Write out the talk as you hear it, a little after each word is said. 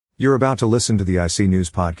You're about to listen to the IC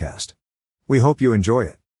News podcast. We hope you enjoy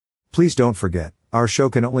it. Please don't forget, our show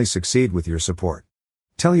can only succeed with your support.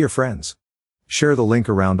 Tell your friends. Share the link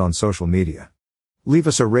around on social media. Leave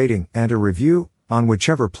us a rating and a review on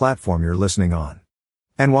whichever platform you're listening on.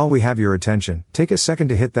 And while we have your attention, take a second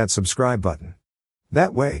to hit that subscribe button.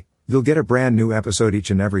 That way, you'll get a brand new episode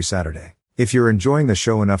each and every Saturday. If you're enjoying the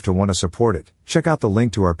show enough to want to support it, check out the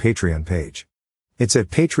link to our Patreon page. It's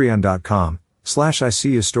at patreon.com/ICUstories.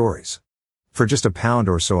 For just £1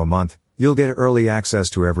 or so a month, you'll get early access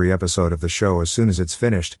to every episode of the show as soon as it's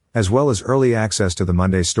finished, as well as early access to the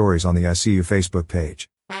Monday stories on the ICU Facebook page.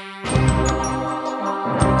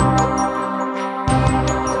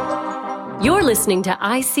 You're listening to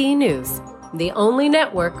IC News, the only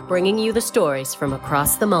network bringing you the stories from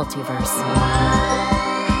across the multiverse.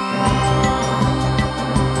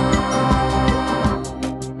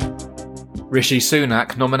 Rishi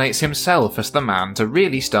Sunak nominates himself as the man to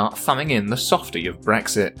really start thumbing in the softie of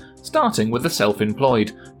Brexit, starting with the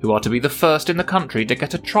self-employed, who are to be the first in the country to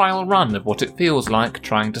get a trial run of what it feels like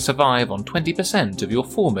trying to survive on 20% of your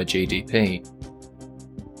former GDP.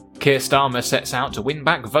 Keir Starmer sets out to win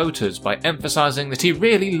back voters by emphasising that he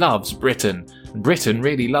really loves Britain. Britain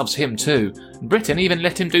really loves him too. Britain even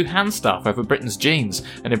let him do hand stuff over Britain's genes,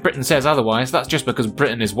 and if Britain says otherwise, that's just because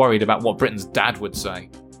Britain is worried about what Britain's dad would say.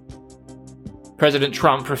 President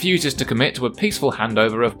Trump refuses to commit to a peaceful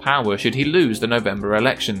handover of power should he lose the November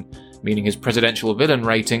election, meaning his presidential villain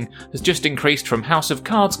rating has just increased from House of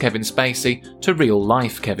Cards Kevin Spacey to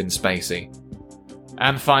real-life Kevin Spacey.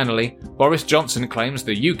 And finally, Boris Johnson claims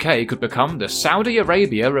the UK could become the Saudi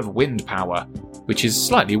Arabia of wind power, which is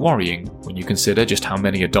slightly worrying when you consider just how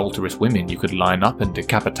many adulterous women you could line up and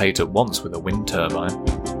decapitate at once with a wind turbine.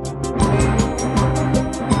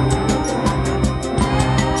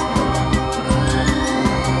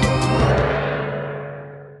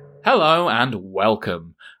 Hello and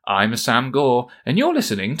welcome. I'm Sam Gore, and you're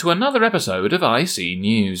listening to another episode of IC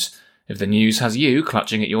News. If the news has you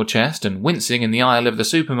clutching at your chest and wincing in the aisle of the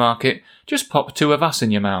supermarket, just pop two of us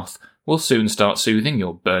in your mouth. We'll soon start soothing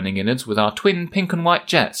your burning innards with our twin pink and white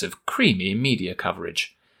jets of creamy media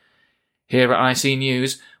coverage. Here at IC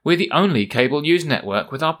News, we're the only cable news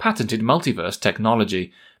network with our patented multiverse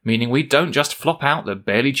technology, meaning we don't just flop out the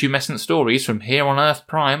barely tumescent stories from here on Earth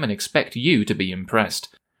Prime and expect you to be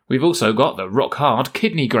impressed. We've also got the rock-hard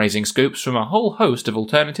kidney-grazing scoops from a whole host of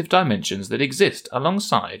alternative dimensions that exist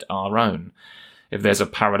alongside our own. If there's a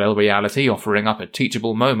parallel reality offering up a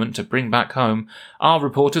teachable moment to bring back home, our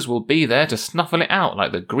reporters will be there to snuffle it out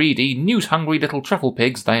like the greedy, news-hungry little truffle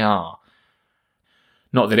pigs they are.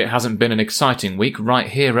 Not that it hasn't been an exciting week right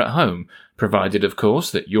here at home, provided of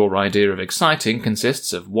course that your idea of exciting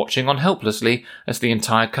consists of watching on helplessly as the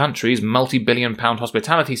entire country's multi-billion-pound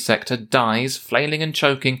hospitality sector dies, flailing and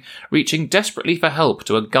choking, reaching desperately for help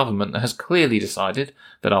to a government that has clearly decided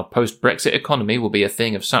that our post-Brexit economy will be a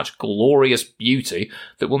thing of such glorious beauty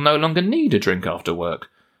that we'll no longer need a drink after work,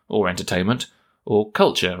 or entertainment, or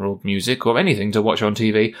culture, or music, or anything to watch on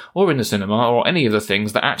TV, or in the cinema, or any of the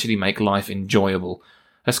things that actually make life enjoyable.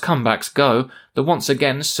 As comebacks go, the once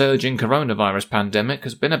again surging coronavirus pandemic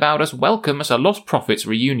has been about as welcome as a Lost Profits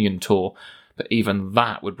reunion tour, but even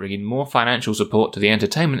that would bring in more financial support to the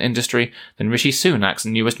entertainment industry than Rishi Sunak's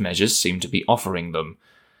newest measures seem to be offering them.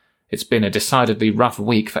 It's been a decidedly rough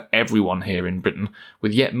week for everyone here in Britain,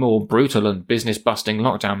 with yet more brutal and business-busting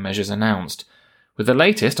lockdown measures announced. With the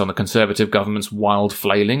latest on the Conservative government's wild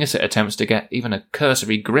flailing as it attempts to get even a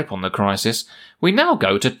cursory grip on the crisis, we now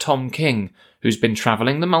go to Tom King, who's been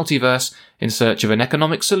travelling the multiverse in search of an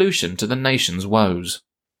economic solution to the nation's woes.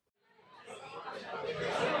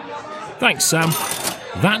 Thanks, Sam.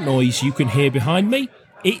 That noise you can hear behind me,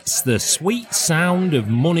 it's the sweet sound of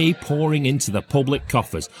money pouring into the public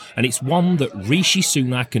coffers, and it's one that Rishi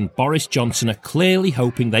Sunak and Boris Johnson are clearly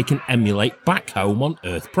hoping they can emulate back home on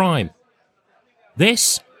Earth Prime.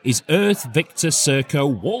 This is Earth Victor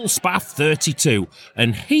Serco Wallspath 32,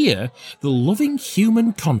 and here the loving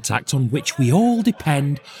human contact on which we all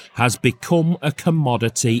depend has become a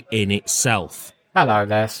commodity in itself. Hello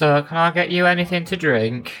there, sir. Can I get you anything to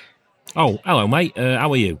drink? Oh, hello mate,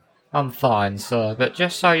 how are you? I'm fine, sir, but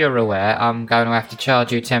just so you're aware, I'm going to have to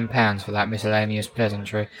charge you £10 for that miscellaneous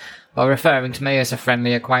pleasantry. By referring to me as a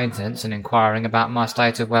friendly acquaintance and inquiring about my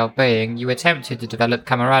state of well-being, you attempted to develop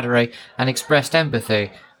camaraderie and expressed empathy,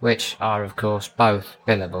 which are, of course, both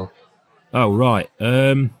billable. Oh, right.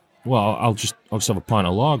 Well, I'll just have a pint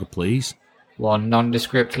of lager, please. One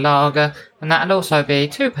nondescript lager, and that'll also be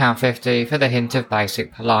 £2.50 for the hint of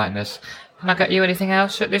basic politeness. Can I get you anything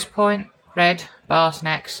else at this point? Bread, bar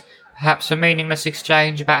snacks, perhaps a meaningless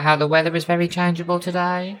exchange about how the weather is very changeable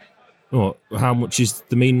today? Oh, how much is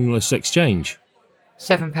the meaningless exchange?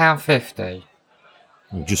 £7.50.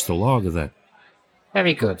 Oh, just a lager then.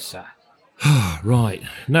 Very good, sir. Right.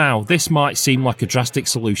 Now, this might seem like a drastic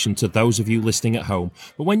solution to those of you listening at home,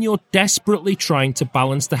 but when you're desperately trying to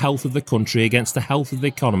balance the health of the country against the health of the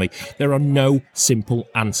economy, there are no simple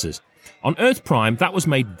answers. On Earth Prime, that was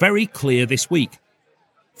made very clear this week.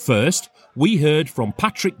 First, we heard from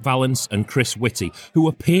Patrick Vallance and Chris Whitty, who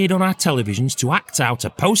appeared on our televisions to act out a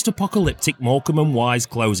post-apocalyptic Morecambe and Wise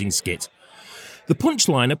closing skit. The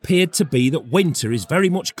punchline appeared to be that winter is very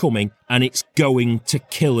much coming and it's going to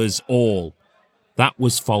kill us all. That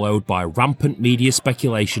was followed by rampant media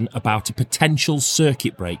speculation about a potential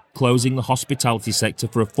circuit break closing the hospitality sector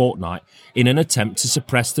for a fortnight in an attempt to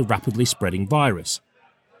suppress the rapidly spreading virus.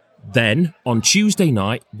 Then, on Tuesday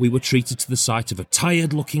night, we were treated to the sight of a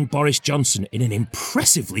tired-looking Boris Johnson in an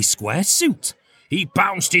impressively square suit. He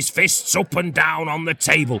bounced his fists up and down on the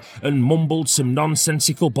table and mumbled some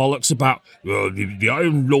nonsensical bollocks about the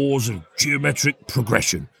iron laws of geometric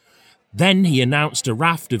progression. Then he announced a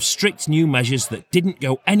raft of strict new measures that didn't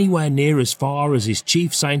go anywhere near as far as his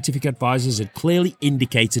chief scientific advisors had clearly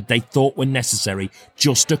indicated they thought were necessary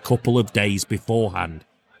just a couple of days beforehand.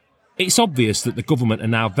 It's obvious that the government are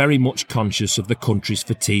now very much conscious of the country's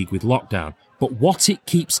fatigue with lockdown, but what it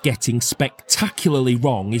keeps getting spectacularly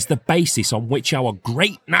wrong is the basis on which our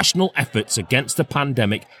great national efforts against the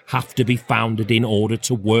pandemic have to be founded in order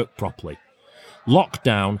to work properly.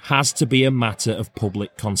 Lockdown has to be a matter of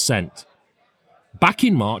public consent. Back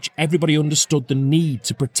in March, everybody understood the need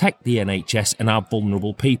to protect the NHS and our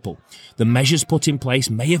vulnerable people. The measures put in place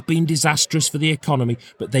may have been disastrous for the economy,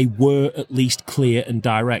 but they were at least clear and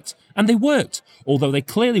direct. And they worked, although they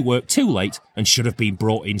clearly worked too late and should have been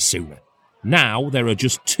brought in sooner. Now there are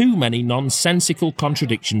just too many nonsensical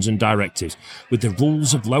contradictions and directives, with the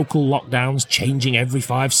rules of local lockdowns changing every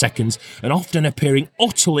 5 seconds and often appearing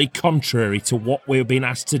utterly contrary to what we're being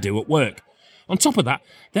asked to do at work. On top of that,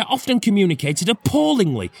 they're often communicated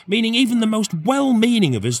appallingly, meaning even the most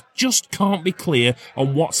well-meaning of us just can't be clear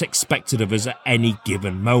on what's expected of us at any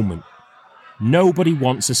given moment. Nobody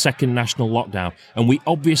wants a second national lockdown, and we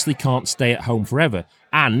obviously can't stay at home forever,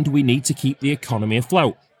 and we need to keep the economy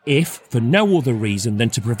afloat, if for no other reason than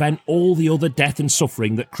to prevent all the other death and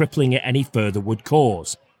suffering that crippling it any further would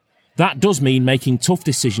cause. That does mean making tough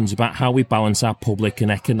decisions about how we balance our public and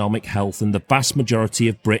economic health, and the vast majority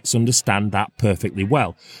of Brits understand that perfectly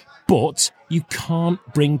well. But you can't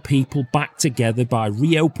bring people back together by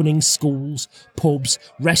reopening schools, pubs,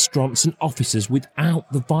 restaurants and offices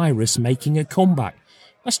without the virus making a comeback.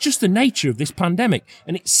 That's just the nature of this pandemic,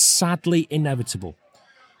 and it's sadly inevitable.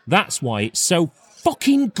 That's why it's so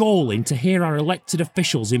fucking galling to hear our elected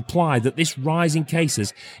officials imply that this rise in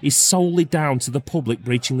cases is solely down to the public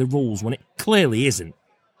breaching the rules when it clearly isn't.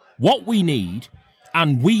 What we need,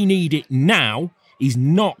 and we need it now, is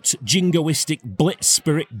not jingoistic blitz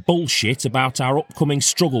spirit bullshit about our upcoming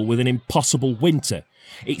struggle with an impossible winter.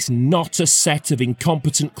 It's not a set of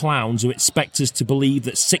incompetent clowns who expect us to believe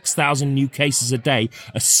that 6,000 new cases a day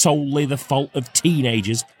are solely the fault of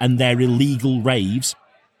teenagers and their illegal raves.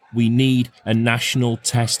 We need a national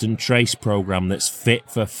test and trace programme that's fit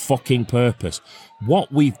for fucking purpose.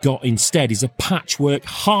 What we've got instead is a patchwork,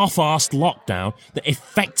 half-arsed lockdown that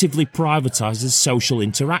effectively privatises social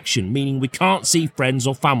interaction, meaning we can't see friends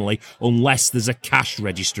or family unless there's a cash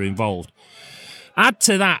register involved. Add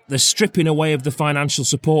to that the stripping away of the financial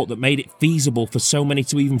support that made it feasible for so many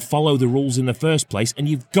to even follow the rules in the first place, and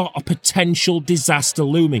you've got a potential disaster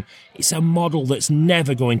looming. It's a model that's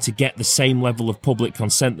never going to get the same level of public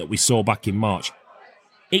consent that we saw back in March.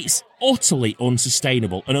 It's utterly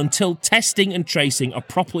unsustainable, and until testing and tracing are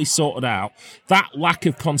properly sorted out, that lack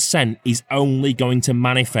of consent is only going to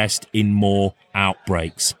manifest in more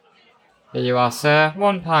outbreaks. Here you are, sir.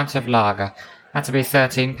 1 pint of lager. That'll be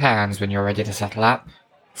 £13 when you're ready to settle up.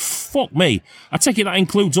 Fuck me. I take it that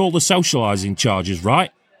includes all the socialising charges, right?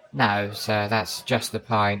 No, sir, that's just the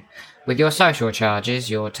pint. With your social charges,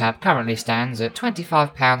 your tab currently stands at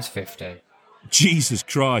 £25.50. Jesus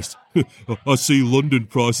Christ. I see London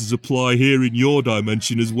prices apply here in your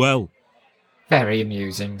dimension as well. Very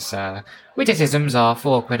amusing, sir. Witticisms are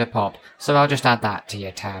 £4 a pop, so I'll just add that to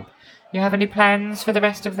your tab. You have any plans for the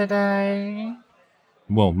rest of the day?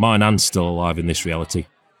 Well, my nan's still alive in this reality.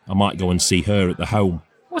 I might go and see her at the home.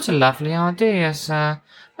 What a lovely idea, sir.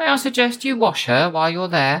 May I suggest you wash her while you're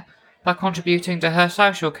there? By contributing to her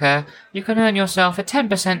social care, you can earn yourself a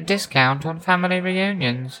 10% discount on family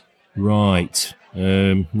reunions. Right.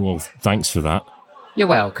 Well, thanks for that. You're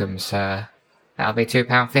welcome, sir. That'll be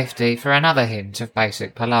 £2.50 for another hint of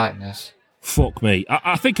basic politeness. Fuck me.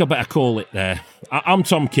 I think I better call it there. I'm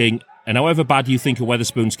Tom King, And however bad you think a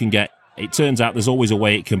Wetherspoons can get, it turns out there's always a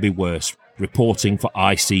way it can be worse. Reporting for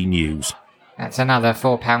IC News. That's another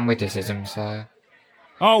 £4 witticism, sir.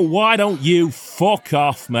 Oh, why don't you fuck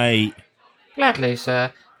off, mate? Gladly,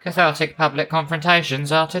 sir. Cathartic public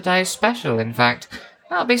confrontations are today's special, in fact.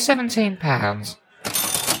 That'll be £17.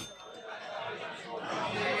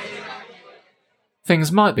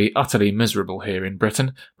 Things might be utterly miserable here in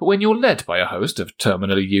Britain, but when you're led by a host of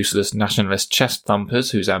terminally useless nationalist chest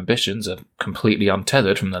thumpers whose ambitions are completely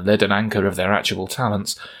untethered from the leaden anchor of their actual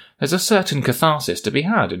talents, there's a certain catharsis to be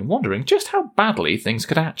had in wondering just how badly things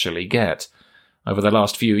could actually get. Over the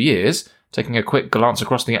last few years, taking a quick glance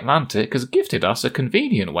across the Atlantic has gifted us a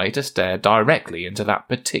convenient way to stare directly into that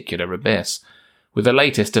particular abyss. With the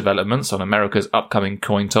latest developments on America's upcoming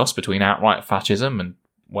coin toss between outright fascism and,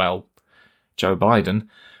 well, Joe Biden,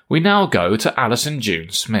 we now go to Alison June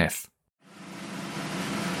Smith.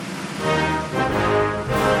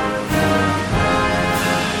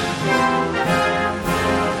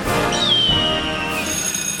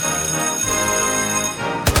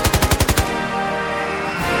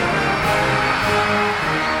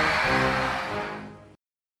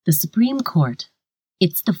 The Supreme Court.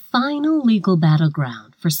 It's the final legal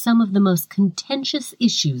battleground for some of the most contentious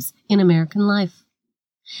issues in American life.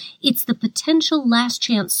 It's the potential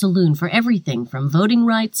last-chance saloon for everything from voting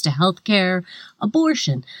rights to health care,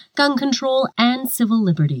 abortion, gun control, and civil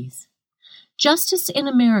liberties. Justice in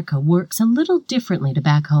America works a little differently to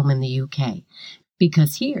back home in the UK,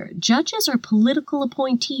 because here, judges are political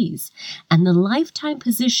appointees, and the lifetime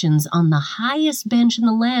positions on the highest bench in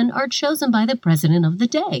the land are chosen by the president of the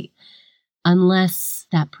day, unless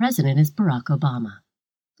that president is Barack Obama.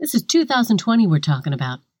 This is 2020 we're talking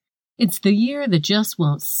about. It's the year that just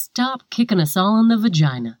won't stop kicking us all in the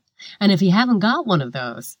vagina. And if you haven't got one of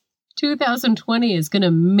those, 2020 is going to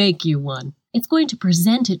make you one. It's going to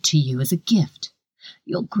present it to you as a gift.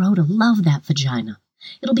 You'll grow to love that vagina.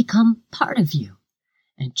 It'll become part of you.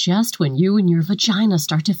 And just when you and your vagina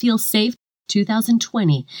start to feel safe,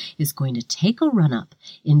 2020 is going to take a run-up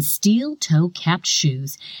in steel-toe-capped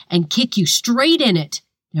shoes and kick you straight in it.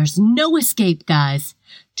 There's no escape, guys.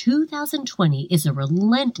 2020 is a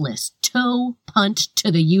relentless toe punt to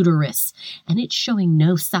the uterus, and it's showing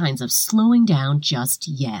no signs of slowing down just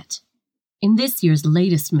yet. In this year's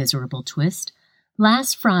latest miserable twist,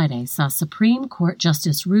 last Friday saw Supreme Court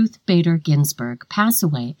Justice Ruth Bader Ginsburg pass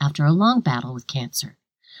away after a long battle with cancer.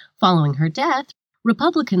 Following her death,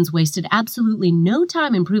 Republicans wasted absolutely no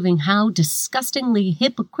time in proving how disgustingly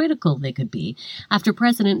hypocritical they could be after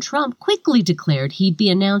President Trump quickly declared he'd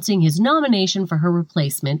be announcing his nomination for her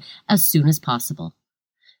replacement as soon as possible.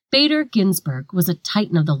 Bader Ginsburg was a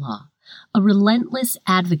titan of the law, a relentless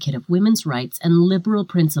advocate of women's rights and liberal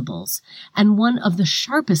principles, and one of the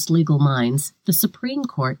sharpest legal minds the Supreme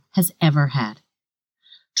Court has ever had.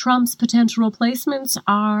 Trump's potential replacements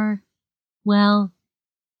are, well,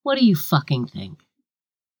 what do you fucking think?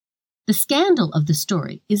 The scandal of the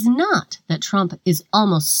story is not that Trump is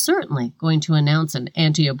almost certainly going to announce an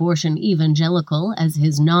anti-abortion evangelical as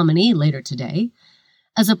his nominee later today,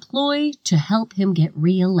 as a ploy to help him get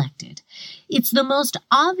re-elected. It's the most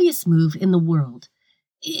obvious move in the world.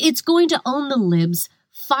 It's going to own the libs,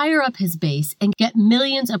 fire up his base, and get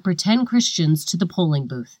millions of pretend Christians to the polling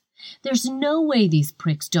booth. There's no way these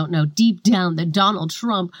pricks don't know deep down that Donald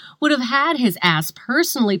Trump would have had his ass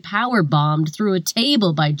personally power-bombed through a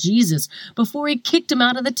table by Jesus before he kicked him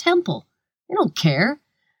out of the temple. They don't care.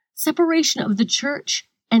 Separation of the church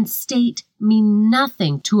and state mean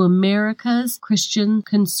nothing to America's Christian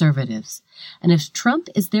conservatives. And if Trump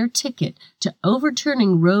is their ticket to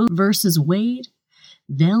overturning Roe versus Wade,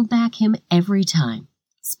 they'll back him every time,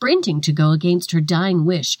 sprinting to go against her dying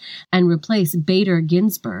wish and replace Bader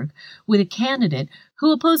Ginsburg with a candidate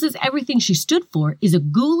who opposes everything she stood for is a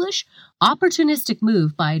ghoulish, opportunistic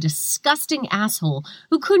move by a disgusting asshole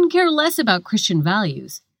who couldn't care less about Christian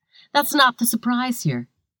values. That's not the surprise here.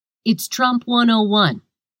 It's Trump 101.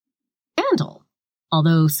 Scandal,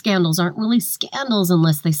 although scandals aren't really scandals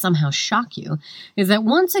unless they somehow shock you, is that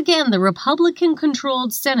once again the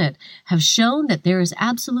Republican-controlled Senate have shown that there is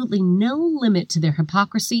absolutely no limit to their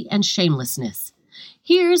hypocrisy and shamelessness.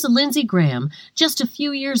 Here's Lindsey Graham, just a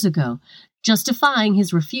few years ago, justifying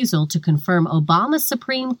his refusal to confirm Obama's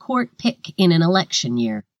Supreme Court pick in an election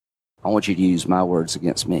year. I want you to use my words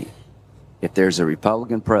against me. If there's a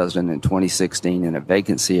Republican president in 2016 and a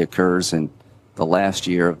vacancy occurs in the last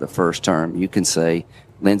year of the first term, you can say,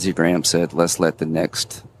 Lindsey Graham said, let's let the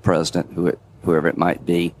next president, whoever it might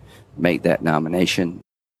be, make that nomination.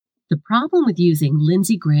 The problem with using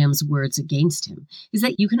Lindsey Graham's words against him is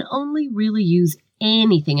that you can only really use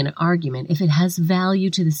anything in an argument if it has value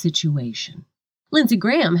to the situation. Lindsey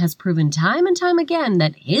Graham has proven time and time again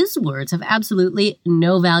that his words have absolutely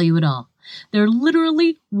no value at all. They're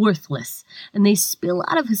literally worthless, and they spill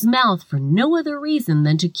out of his mouth for no other reason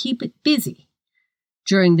than to keep it busy.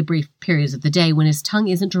 During the brief periods of the day when his tongue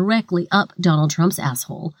isn't directly up Donald Trump's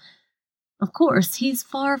asshole. Of course, he's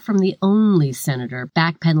far from the only senator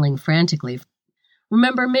backpedaling frantically.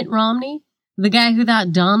 Remember Mitt Romney? The guy who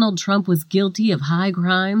thought Donald Trump was guilty of high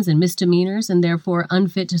crimes and misdemeanors and therefore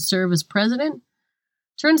unfit to serve as president?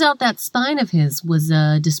 Turns out that spine of his was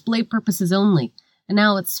display purposes only, and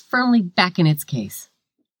now it's firmly back in its case.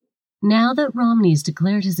 Now that Romney's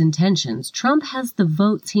declared his intentions, Trump has the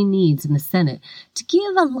votes he needs in the Senate to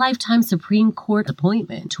give a lifetime Supreme Court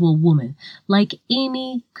appointment to a woman like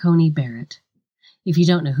Amy Coney Barrett. If you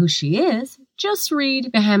don't know who she is, just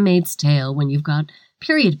read The Handmaid's Tale when you've got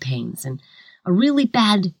period pains and a really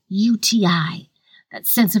bad UTI, that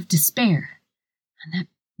sense of despair, and that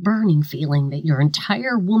burning feeling that your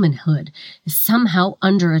entire womanhood is somehow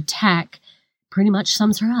under attack pretty much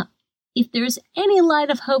sums her up. If there's any light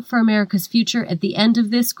of hope for America's future at the end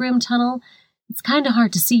of this grim tunnel, it's kind of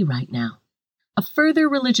hard to see right now. A further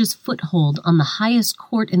religious foothold on the highest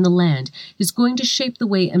court in the land is going to shape the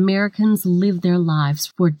way Americans live their lives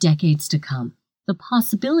for decades to come. The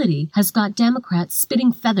possibility has got Democrats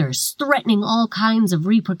spitting feathers, threatening all kinds of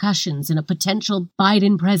repercussions in a potential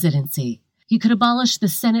Biden presidency. He could abolish the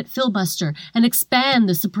Senate filibuster and expand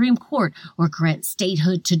the Supreme Court, or grant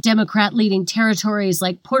statehood to Democrat-leading territories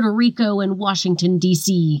like Puerto Rico and Washington,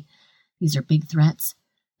 D.C. These are big threats,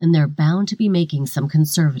 and they're bound to be making some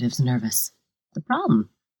conservatives nervous. The problem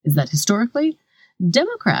is that historically,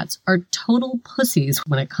 Democrats are total pussies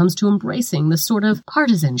when it comes to embracing the sort of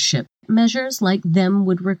partisanship measures like them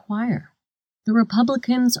would require. The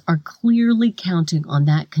Republicans are clearly counting on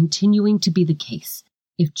that continuing to be the case.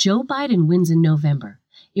 If Joe Biden wins in November,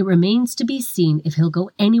 it remains to be seen if he'll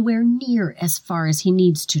go anywhere near as far as he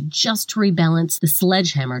needs to just to rebalance the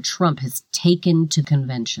sledgehammer Trump has taken to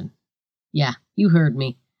convention. Yeah, you heard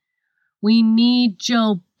me. We need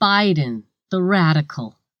Joe Biden, the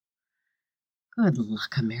radical. Good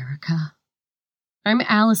luck, America. I'm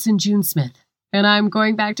Allison June Smith, and I'm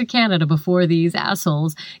going back to Canada before these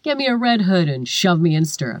assholes get me a red hood and shove me in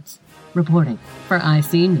stirrups. Reporting for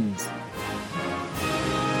IC News.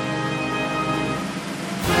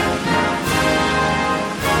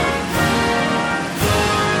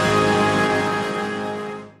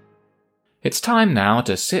 It's time now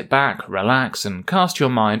to sit back, relax, and cast your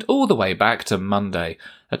mind all the way back to Monday,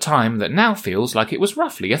 a time that now feels like it was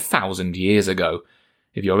roughly 1,000 years ago.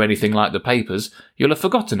 If you're anything like the papers, you'll have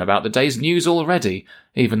forgotten about the day's news already,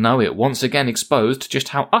 even though it once again exposed just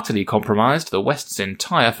how utterly compromised the West's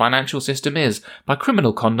entire financial system is by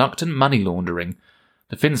criminal conduct and money laundering.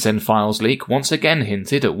 The FinCEN files leak once again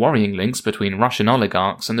hinted at worrying links between Russian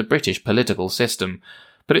oligarchs and the British political system.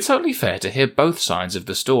 But it's only fair to hear both sides of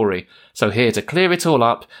the story, so here to clear it all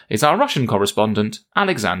up is our Russian correspondent,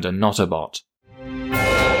 Alexander Notabot.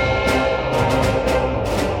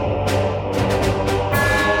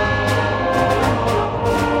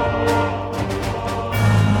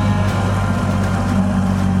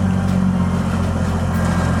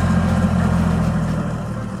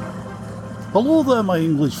 Hello there, my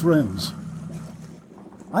English friends.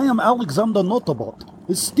 I am Alexander Notabot,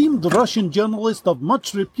 esteemed Russian journalist of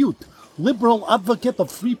much repute, liberal advocate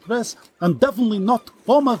of free press, and definitely not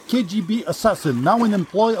former KGB assassin now in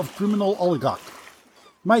employ of criminal oligarch.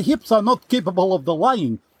 My hips are not capable of the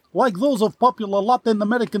lying, like those of popular Latin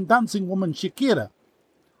American dancing woman Shakira.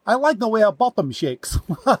 I like the way her bottom shakes.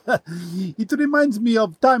 It reminds me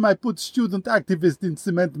of time I put student activist in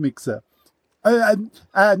cement mixer.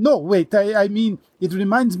 No, wait, I mean, it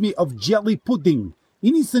reminds me of jelly pudding.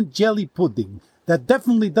 Innocent jelly pudding that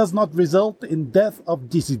definitely does not result in death of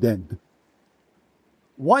dissident.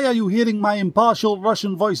 Why are you hearing my impartial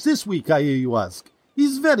Russian voice this week, I hear you ask?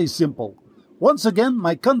 It's very simple. Once again,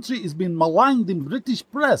 my country is being maligned in British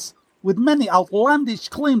press with many outlandish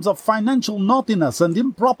claims of financial naughtiness and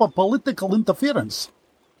improper political interference.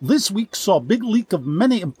 This week saw a big leak of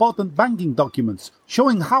many important banking documents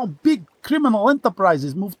showing how big criminal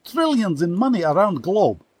enterprises move trillions in money around the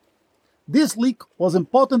globe. This leak was an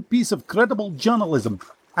important piece of credible journalism,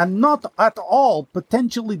 and not at all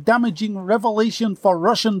potentially damaging revelation for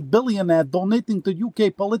Russian billionaire donating to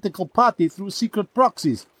UK political party through secret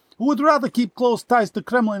proxies, who would rather keep close ties to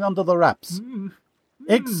Kremlin under the wraps.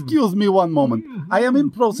 Excuse me one moment. I am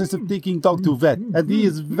in process of taking dog to vet, and he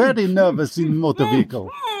is very nervous in motor vehicle.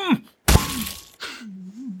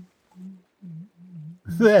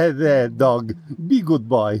 There, dog. Be good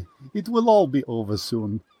boy. It will all be over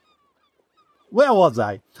soon. Where was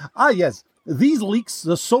I? Yes. These leaks,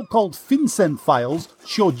 the so-called FinCEN files,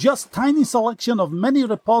 show just tiny selection of many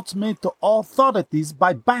reports made to authorities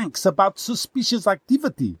by banks about suspicious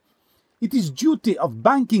activity. It is duty of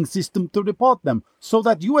banking system to report them, so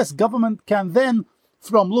that US government can then,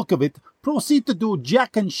 from look of it, proceed to do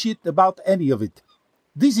jack and shit about any of it.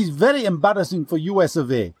 This is very embarrassing for US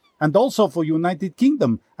of A, and also for United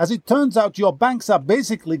Kingdom, as it turns out your banks are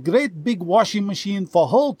basically great big washing machine for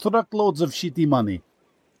whole truckloads of shitty money.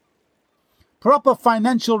 Proper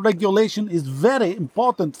financial regulation is very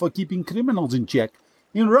important for keeping criminals in check.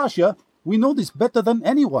 In Russia, we know this better than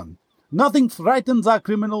anyone. Nothing frightens our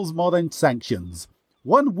criminals more than sanctions.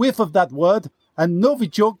 One whiff of that word, and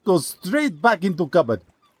Novichok goes straight back into cupboard.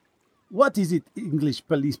 What is it English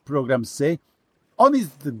police programs say? On is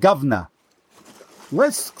the governor.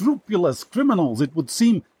 Less scrupulous criminals, it would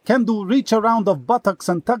seem, can do reach around of buttocks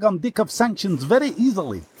and tug on dick of sanctions very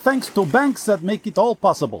easily, thanks to banks that make it all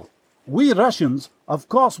possible. We Russians, of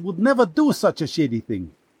course, would never do such a shady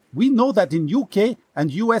thing. We know that in UK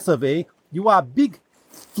and US of A, you are big,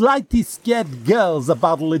 flighty, scared girls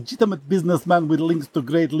about a legitimate businessman with links to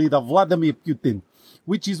great leader Vladimir Putin,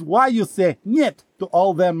 which is why you say "niet" to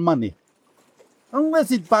all their money.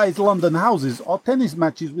 Unless it buys London houses or tennis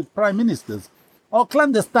matches with prime ministers, or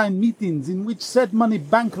clandestine meetings in which said money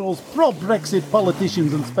bankrolls pro-Brexit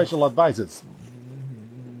politicians and special advisors.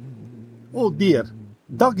 Oh dear.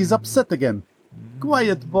 Dog is upset again.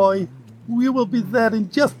 Quiet, boy. We will be there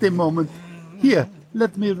in just a moment. Here,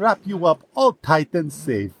 let me wrap you up all tight and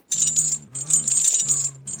safe.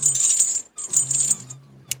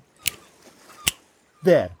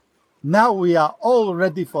 There. Now we are all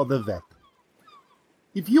ready for the vet.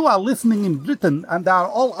 If you are listening in Britain and are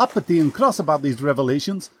all uppity and cross about these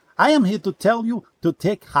revelations, I am here to tell you to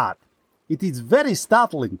take heart. It is very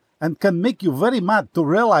startling and can make you very mad to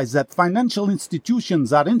realize that financial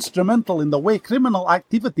institutions are instrumental in the way criminal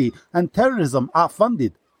activity and terrorism are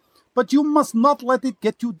funded. But you must not let it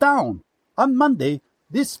get you down. On Monday,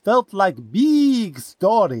 this felt like big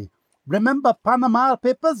story. Remember Panama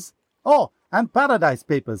Papers? Oh, and Paradise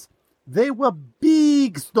Papers. They were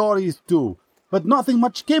big stories too, but nothing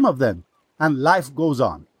much came of them, and life goes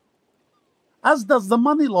on. As does the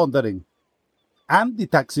money laundering, and the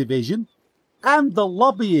tax evasion, and the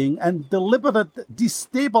lobbying and deliberate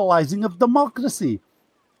destabilizing of democracy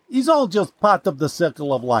is all just part of the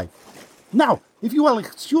circle of life. Now, if you will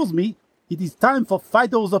excuse me, it is time for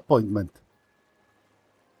Fido's appointment.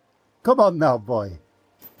 Come on now, boy.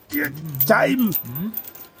 Time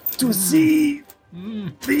to see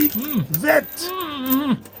the vet.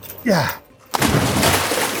 Yeah.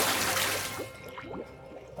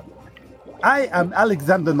 I am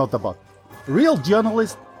Alexander Notabot, real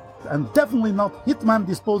journalist, and definitely not hitman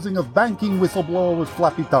disposing of banking whistleblower with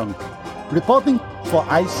flappy tongue. Reporting for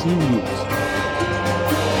IC News.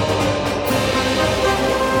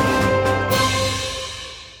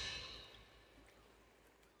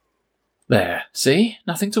 There, see?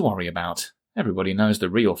 Nothing to worry about. Everybody knows the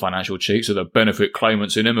real financial cheats are the benefit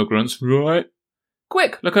claimants in immigrants, right?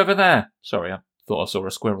 Quick, look over there. Sorry, I thought I saw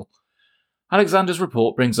a squirrel. Alexander's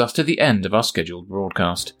report brings us to the end of our scheduled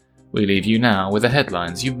broadcast. We leave you now with the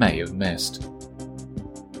headlines you may have missed.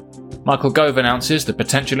 Michael Gove announces the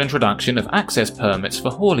potential introduction of access permits for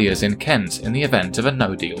hauliers in Kent in the event of a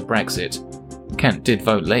no-deal Brexit. Kent did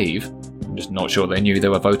vote leave. I'm just not sure they knew they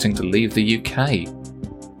were voting to leave the UK.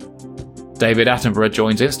 David Attenborough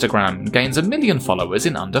joins Instagram and gains 1 million followers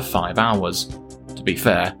in under 5 hours. To be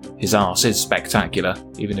fair, his arse is spectacular,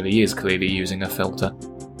 even if he is clearly using a filter.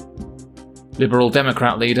 Liberal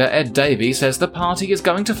Democrat leader Ed Davey says the party is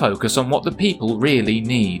going to focus on what the people really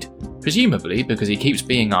need, presumably because he keeps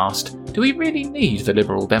being asked, do we really need the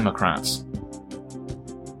Liberal Democrats?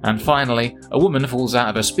 And finally, a woman falls out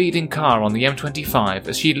of a speeding car on the M25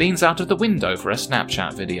 as she leans out of the window for a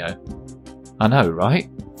Snapchat video. I know, right?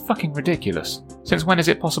 Fucking ridiculous. Since when is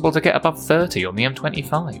it possible to get above 30 on the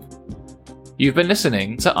M25? You've been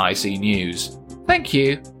listening to IC News. Thank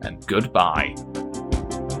you, and goodbye.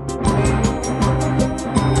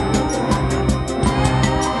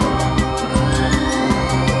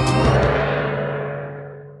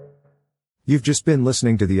 You've just been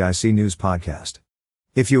listening to the IC News podcast.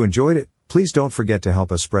 If you enjoyed it, please don't forget to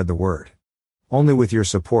help us spread the word. Only with your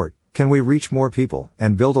support can we reach more people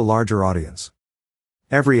and build a larger audience.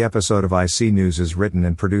 Every episode of IC News is written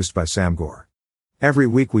and produced by Sam Gore. Every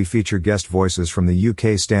week we feature guest voices from the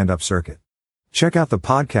UK stand-up circuit. Check out the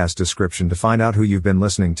podcast description to find out who you've been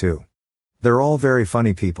listening to. They're all very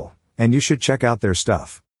funny people, and you should check out their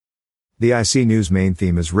stuff. The IC News main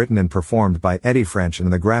theme is written and performed by Eddie French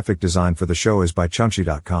and the graphic design for the show is by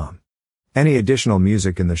Chunchi.com. Any additional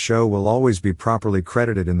music in the show will always be properly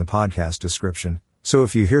credited in the podcast description, so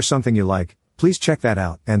if you hear something you like, please check that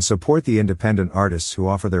out and support the independent artists who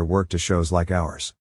offer their work to shows like ours.